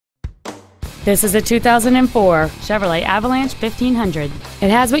This is a 2004 Chevrolet Avalanche 1500. It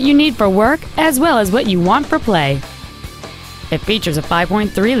has what you need for work as well as what you want for play. It features a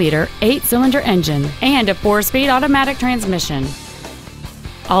 5.3-liter 8-cylinder engine and a 4-speed automatic transmission.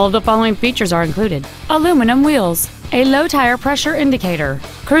 All of the following features are included: aluminum wheels, a low tire pressure indicator,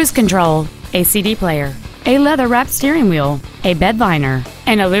 cruise control, a CD player, a leather-wrapped steering wheel, a bed liner,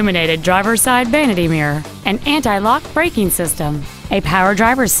 an illuminated driver's side vanity mirror, an anti-lock braking system, a power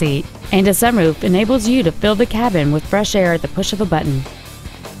driver's seat, and a sunroof enables you to fill the cabin with fresh air at the push of a button.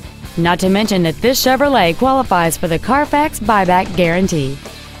 Not to mention that this Chevrolet qualifies for the Carfax buyback guarantee.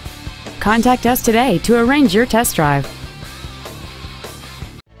 Contact us today to arrange your test drive.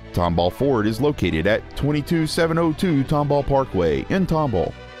 Tomball Ford is located at 22702 Tomball Parkway in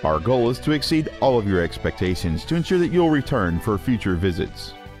Tomball. Our goal is to exceed all of your expectations to ensure that you'll return for future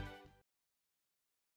visits.